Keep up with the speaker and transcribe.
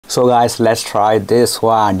So guys, let's try this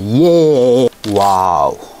one. Yay!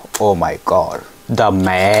 Wow! Oh my god! The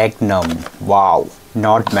Magnum. Wow!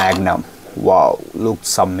 Not Magnum. Wow!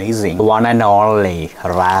 Looks amazing. One and only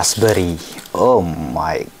raspberry. Oh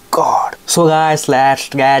my god! So guys, let's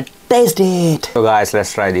get taste it. So guys,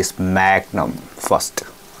 let's try this Magnum first.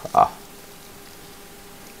 Oh.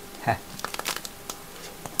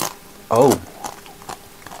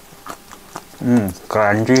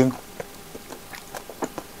 Crunchy.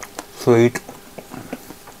 Sweet.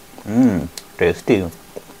 Tasty.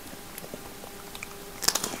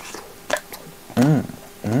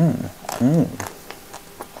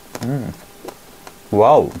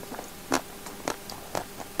 Wow.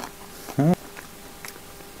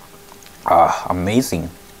 Amazing.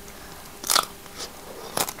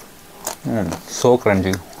 So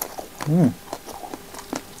crunchy.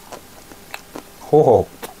 Oh.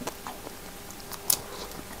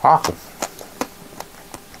 Ah.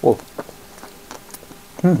 Oh.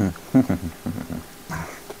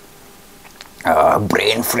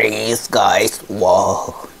 Brain freeze, guys.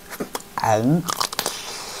 Wow. And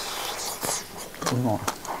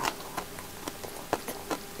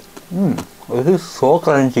this is so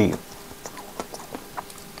crunchy.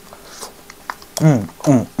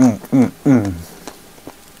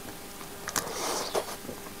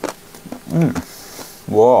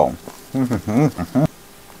 Wow.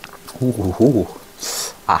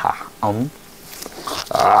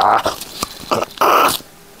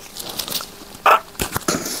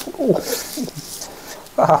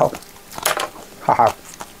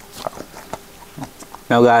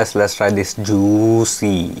 Now guys, let's try this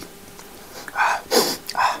juicy.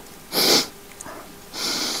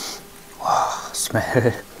 Wow,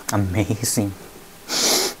 smell amazing.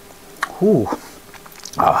 Ooh.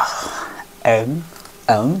 Oh.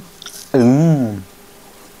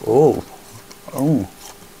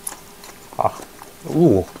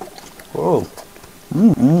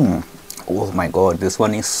 Oh my god, this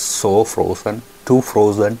one is so frozen, too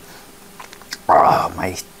frozen.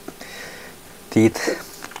 My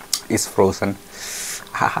teeth is frozen.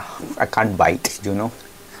 I can't bite, you know,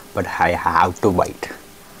 but I have to bite.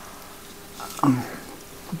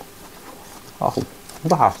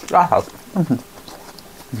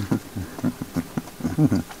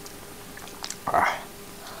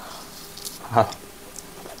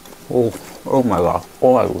 Oh my god,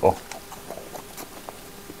 oh my god.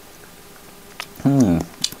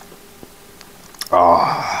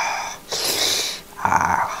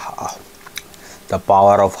 The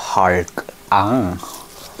power of Hulk.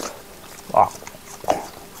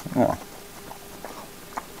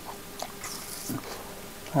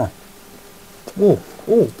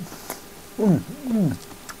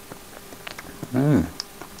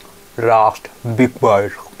 Last big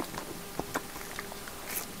bite.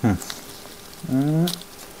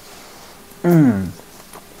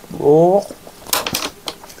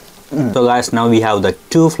 So guys, now we have the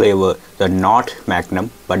two flavor, the not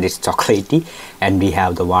Magnum, but it's chocolatey, and we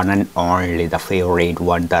have the one and only, the favorite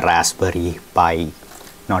one, the raspberry pie,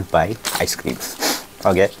 not pie, ice cream.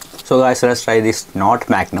 Okay, so guys, let's try this not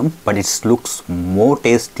Magnum, but it looks more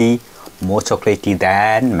tasty, more chocolatey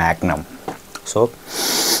than Magnum. So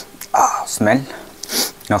smell,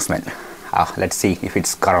 no smell. Let's see if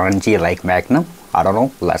it's crunchy like Magnum. I don't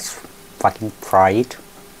know. Let's fucking try it.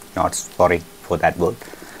 Not sorry for that word.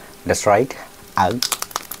 Let's try it.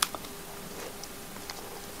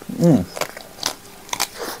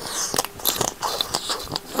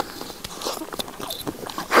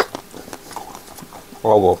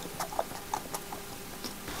 Oh,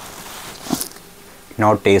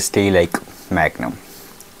 not tasty like Magnum.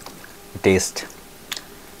 It tastes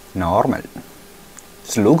normal.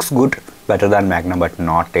 It looks good, better than Magnum, but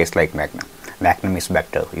not taste like Magnum. Magnum is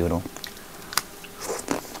better, you know.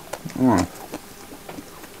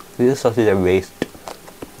 This is such a waste.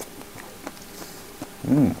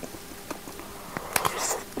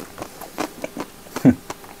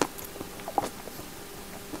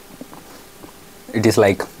 It is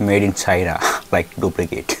like made in China, like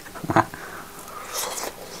duplicate.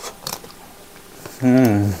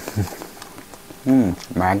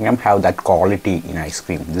 Magnum have that quality in ice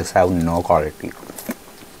cream. This have no quality.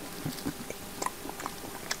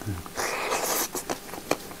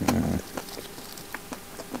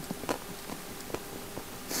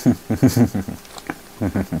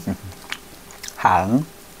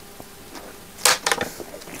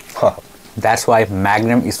 That's why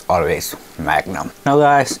Magnum is always Magnum. Now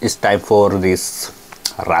guys, it's time for this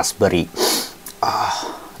raspberry.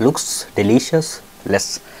 Looks delicious.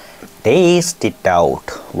 Let's taste it out.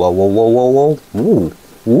 Whoa, whoa, whoa, whoa, whoa. Ooh,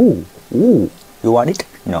 ooh, ooh. You want it?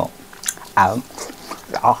 No. Oh.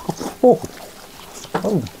 Oh.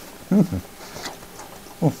 Oh.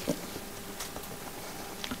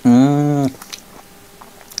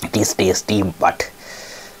 It is tasty, but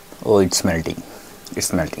oh, it's melting.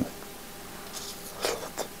 It's melting.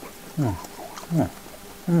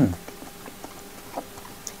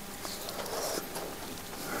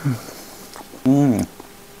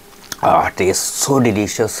 Ah, it tastes so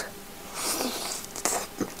delicious.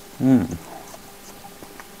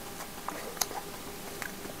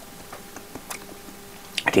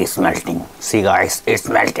 It is melting. See guys, it's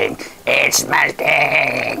melting. It's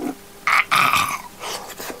melting.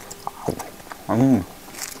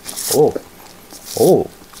 Oh. Oh.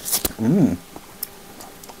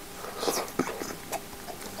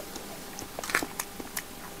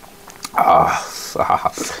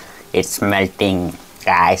 It's melting,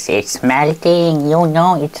 guys. It's melting. You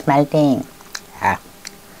know it's melting.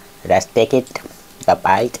 Let's take it. The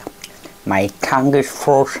bite. My tongue is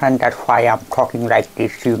frozen. That's why I'm talking like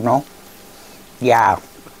this. You know. Yeah.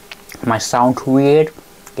 My sound weird.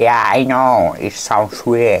 Yeah, I know it sounds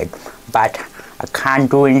weird, but I can't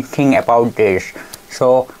do anything about this.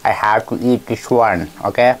 So I have to eat this one.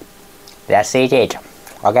 Okay. Let's eat it.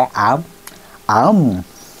 Okay.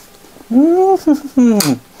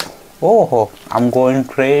 Oh, I'm going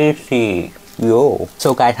crazy. Yo.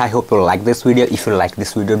 So guys, I hope you like this video. If you like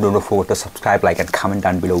this video, don't forget to subscribe, like and comment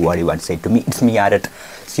down below what you want to say to me. It's me, Arat.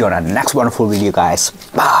 See you on our next wonderful video, guys.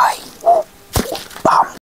 Bye.